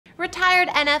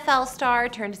Retired NFL star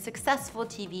turned successful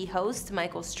TV host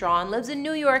Michael Strahan lives in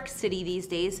New York City these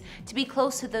days to be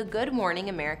close to the Good Morning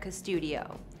America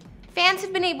studio. Fans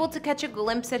have been able to catch a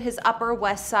glimpse at his Upper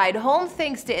West Side home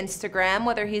thanks to Instagram,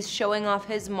 whether he's showing off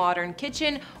his modern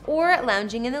kitchen or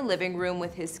lounging in the living room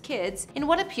with his kids in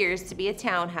what appears to be a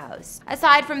townhouse.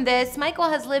 Aside from this, Michael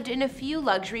has lived in a few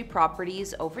luxury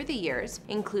properties over the years,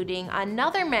 including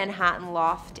another Manhattan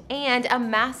loft and a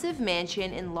massive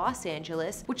mansion in Los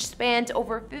Angeles, which spans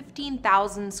over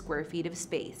 15,000 square feet of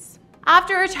space.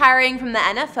 After retiring from the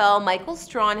NFL, Michael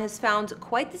Strahan has found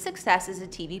quite the success as a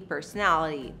TV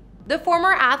personality. The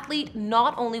former athlete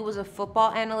not only was a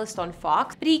football analyst on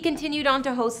Fox, but he continued on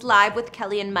to host Live with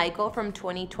Kelly and Michael from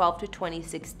 2012 to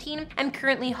 2016 and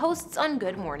currently hosts on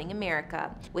Good Morning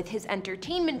America. With his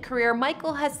entertainment career,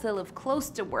 Michael has to live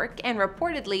close to work and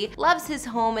reportedly loves his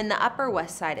home in the Upper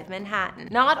West Side of Manhattan.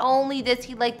 Not only does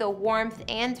he like the warmth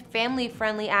and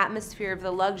family-friendly atmosphere of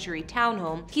the luxury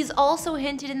townhome, he's also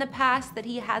hinted in the past that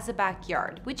he has a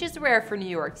backyard, which is rare for New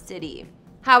York City.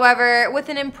 However, with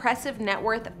an impressive net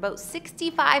worth of about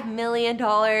 $65 million,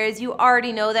 you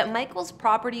already know that Michael's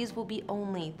properties will be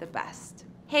only the best.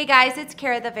 Hey guys, it's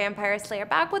Kara the Vampire Slayer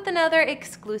back with another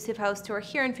exclusive house tour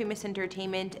here in Famous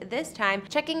Entertainment, this time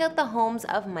checking out the homes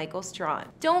of Michael Strahan.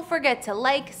 Don't forget to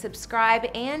like, subscribe,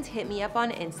 and hit me up on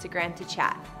Instagram to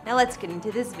chat. Now let's get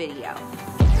into this video.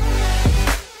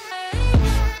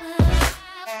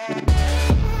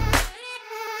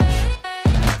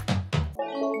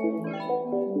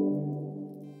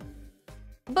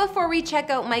 Before we check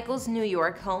out Michael's New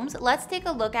York homes, let's take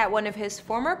a look at one of his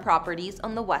former properties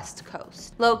on the West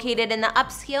Coast. Located in the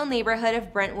upscale neighborhood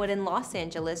of Brentwood in Los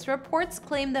Angeles, reports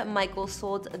claim that Michael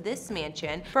sold this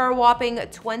mansion for a whopping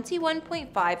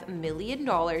 $21.5 million in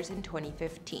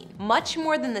 2015, much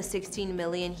more than the $16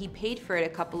 million he paid for it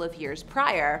a couple of years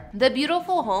prior. The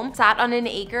beautiful home sat on an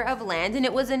acre of land, and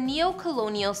it was a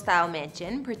neo-colonial style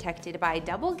mansion protected by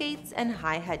double gates and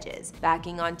high hedges,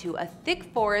 backing onto a thick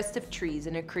forest of trees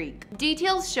and a creek.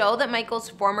 Details show that Michael's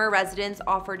former residence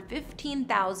offered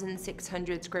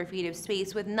 15,600 square feet of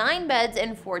space with 9 beds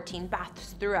and 14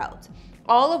 baths throughout,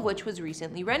 all of which was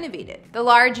recently renovated. The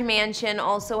large mansion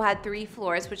also had 3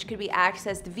 floors which could be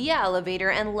accessed via elevator,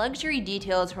 and luxury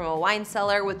details from a wine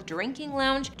cellar with drinking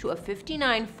lounge to a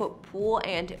 59-foot pool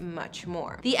and much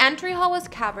more. The entry hall was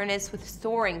cavernous with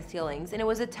soaring ceilings, and it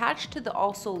was attached to the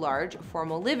also large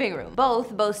formal living room,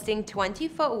 both boasting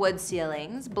 20-foot wood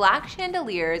ceilings, black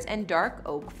chandeliers, and dark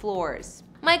oak floors.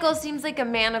 Michael seems like a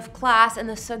man of class, and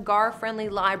the cigar-friendly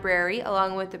library,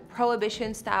 along with the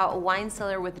prohibition-style wine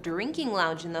cellar with drinking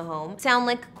lounge in the home, sound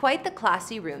like quite the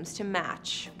classy rooms to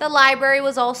match. The library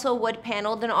was also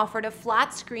wood-paneled and offered a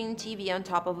flat-screen TV on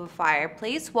top of a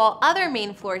fireplace, while other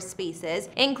main floor spaces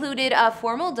included a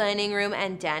formal dining room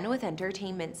and den with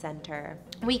entertainment center.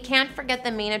 We can't forget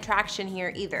the main attraction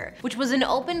here either, which was an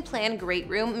open-plan great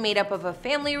room made up of a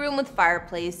family room with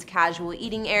fireplace, casual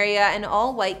eating area, and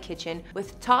all-white kitchen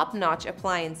with top-notch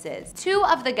appliances. 2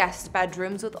 of the guest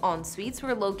bedrooms with en-suites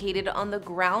were located on the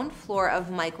ground floor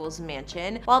of Michael's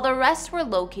mansion, while the rest were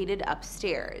located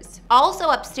upstairs. Also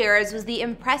upstairs was the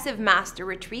impressive master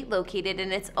retreat located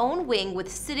in its own wing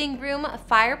with sitting room,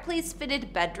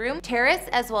 fireplace-fitted bedroom, terrace,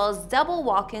 as well as double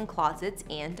walk-in closets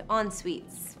and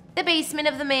en-suites. The basement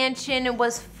of the mansion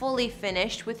was fully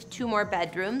finished with 2 more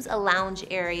bedrooms, a lounge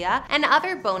area, and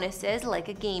other bonuses like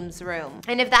a games room.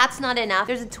 And if that's not enough,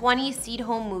 there's a 20-seat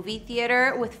home movie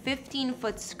theater with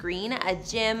 15-foot screen, a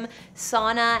gym,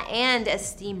 sauna, and a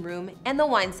steam room, and the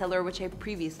wine cellar, which I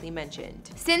previously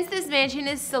mentioned. Since this mansion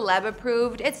is celeb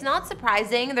approved, it's not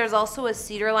surprising there's also a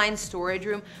cedar-lined storage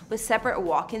room with separate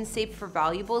walk-in safe for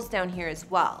valuables down here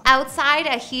as well. Outside,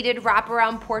 a heated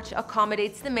wraparound porch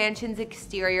accommodates the mansion's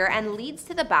exterior and leads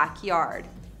to the backyard.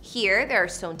 Here, there are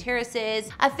stone terraces,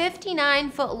 a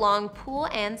 59-foot long pool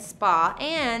and spa,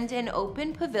 and an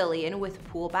open pavilion with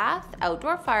pool bath,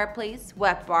 outdoor fireplace,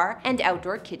 wet bar, and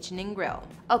outdoor kitchen and grill.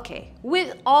 Okay,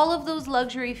 with all of those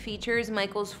luxury features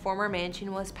Michael's former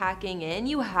mansion was packing in,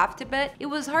 you have to bet it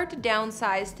was hard to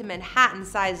downsize to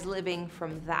Manhattan-sized living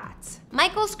from that.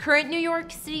 Michael's current New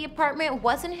York City apartment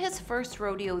wasn't his first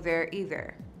rodeo there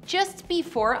either. Just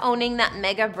before owning that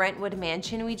mega Brentwood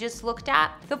mansion we just looked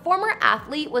at, the former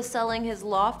athlete was selling his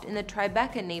loft in the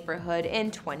Tribeca neighborhood in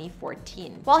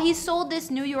 2014. While he sold this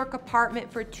New York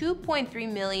apartment for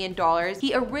 $2.3 million,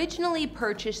 he originally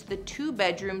purchased the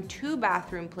 2-bedroom,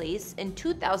 2-bathroom place in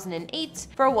 2008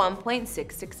 for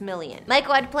 $1.66 million.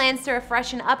 Michael had plans to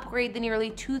refresh and upgrade the nearly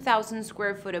 2,000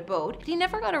 square foot abode, but he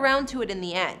never got around to it in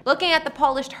the end. Looking at the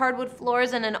polished hardwood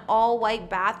floors and an all-white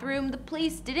bathroom, the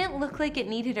place didn't look like it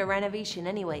needed a renovation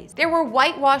anyways. There were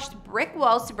whitewashed brick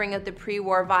walls to bring out the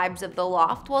pre-war vibes of the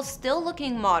loft while still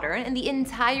looking modern, and the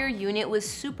entire unit was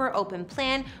super open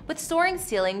plan with soaring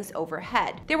ceilings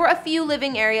overhead. There were a few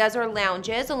living areas or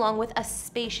lounges, along with a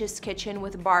spacious kitchen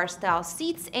with bar-style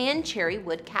seats and cherry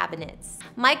wood cabinets.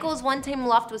 Michael's one-time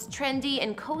loft was trendy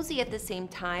and cozy at the same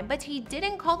time, but he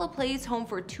didn't call the place home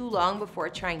for too long before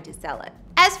trying to sell it.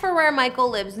 As for where Michael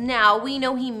lives now, we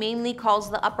know he mainly calls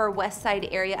the Upper West Side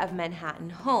area of Manhattan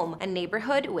home, a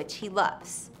neighborhood which he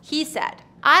loves. He said,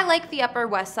 "I like the Upper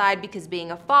West Side because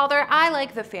being a father, I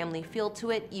like the family feel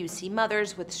to it. You see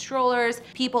mothers with strollers,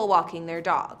 people walking their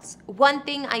dogs. One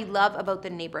thing I love about the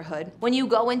neighborhood, when you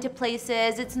go into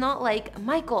places, it's not like,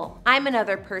 Michael, I'm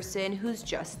another person who's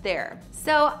just there."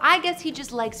 So I guess he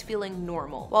just likes feeling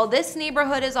normal. While this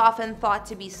neighborhood is often thought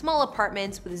to be small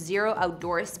apartments with zero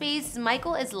outdoor space,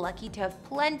 Michael is lucky to have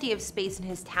plenty of space in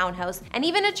his townhouse and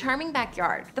even a charming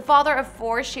backyard. The father of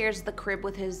 4 shares the crib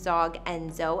with his dog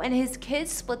Enzo, and his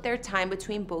kids split their time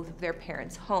between both of their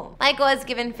parents' homes. Michael has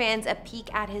given fans a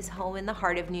peek at his home in the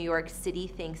heart of New York City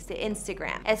thanks to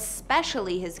Instagram,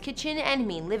 especially his kitchen and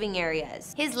main living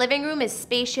areas. His living room is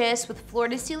spacious with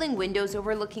floor-to-ceiling windows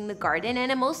overlooking the garden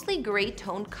and a mostly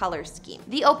gray-toned color scheme.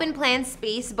 The open-plan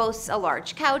space boasts a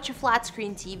large couch, a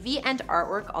flat-screen TV, and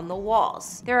artwork on the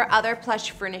walls. There are other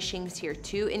plush furnishings here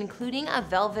too, including a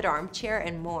velvet armchair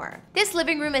and more. This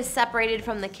living room is separated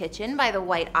from the kitchen by the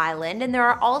white island, and there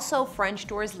are also French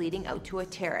doors leading out to a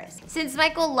terrace. Since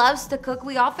Michael loves to cook,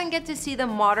 we often get to see the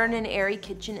modern and airy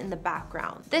kitchen in the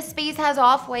background. This space has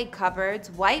off-white cupboards,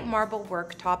 white marble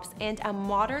worktops, and a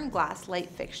modern glass light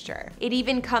fixture. It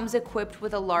even comes equipped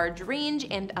with a large range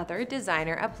and other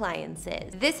designer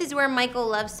appliances. This is where Michael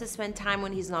loves to spend time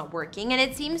when he's not working, and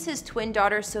it seems his twin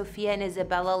daughters Sophia and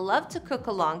Isabella love to cook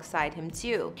alongside him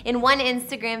too. In one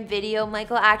Instagram video,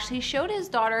 Michael actually showed his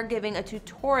daughter giving a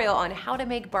tutorial on how to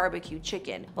make barbecue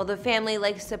chicken, while the family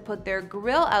likes to put their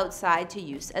grill outside to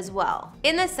use as well.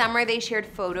 In the summer, they shared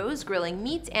photos grilling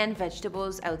meat and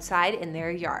vegetables outside in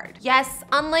their yard. Yes,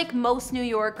 unlike most New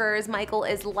Yorkers, Michael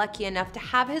is lucky enough to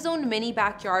have his own mini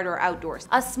backyard or outdoors,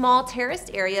 a small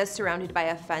terraced area surrounded by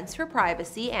a fence for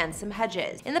privacy and some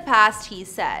hedges. In the past, he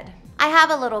said, "I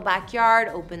have a little backyard,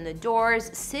 open the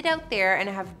doors, sit out there and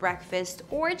have breakfast,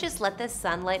 or just let the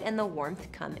sunlight and the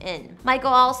warmth come in."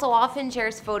 Michael also often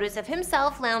shares photos of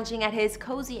himself lounging at his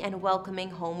cozy and welcoming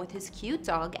home with his cute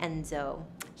dog Enzo.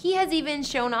 He has even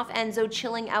shown off Enzo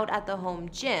chilling out at the home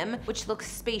gym, which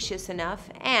looks spacious enough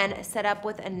and set up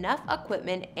with enough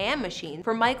equipment and machines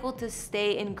for Michael to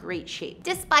stay in great shape.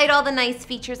 Despite all the nice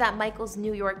features at Michael's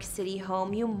New York City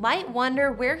home, you might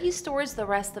wonder where he stores the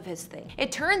rest of his things.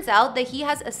 It turns out that he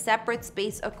has a separate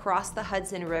space across the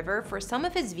Hudson River for some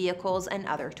of his vehicles and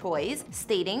other toys,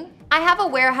 stating, "I have a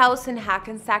warehouse in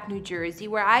Hackensack, New Jersey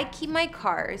where I keep my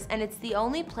cars, and it's the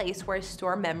only place where I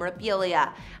store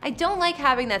memorabilia. I don't like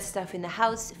having that stuff in the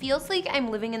house. Feels like I'm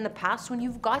living in the past when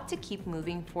you've got to keep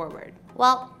moving forward."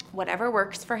 Well, whatever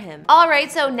works for him.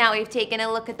 Alright, so now we've taken a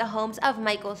look at the homes of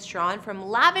Michael Strahan, from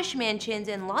lavish mansions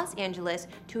in Los Angeles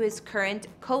to his current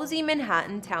cozy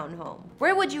Manhattan townhome.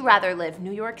 Where would you rather live,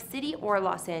 New York City or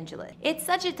Los Angeles? It's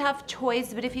such a tough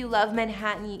choice, but if you love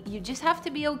Manhattan, you just have to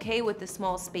be okay with the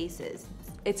small spaces.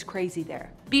 It's crazy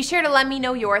there. Be sure to let me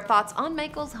know your thoughts on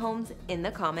Michael's homes in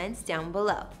the comments down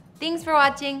below. Thanks for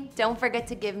watching. Don't forget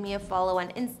to give me a follow on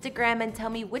Instagram and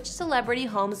tell me which celebrity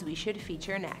homes we should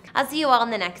feature next. I'll see you all in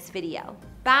the next video.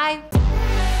 Bye!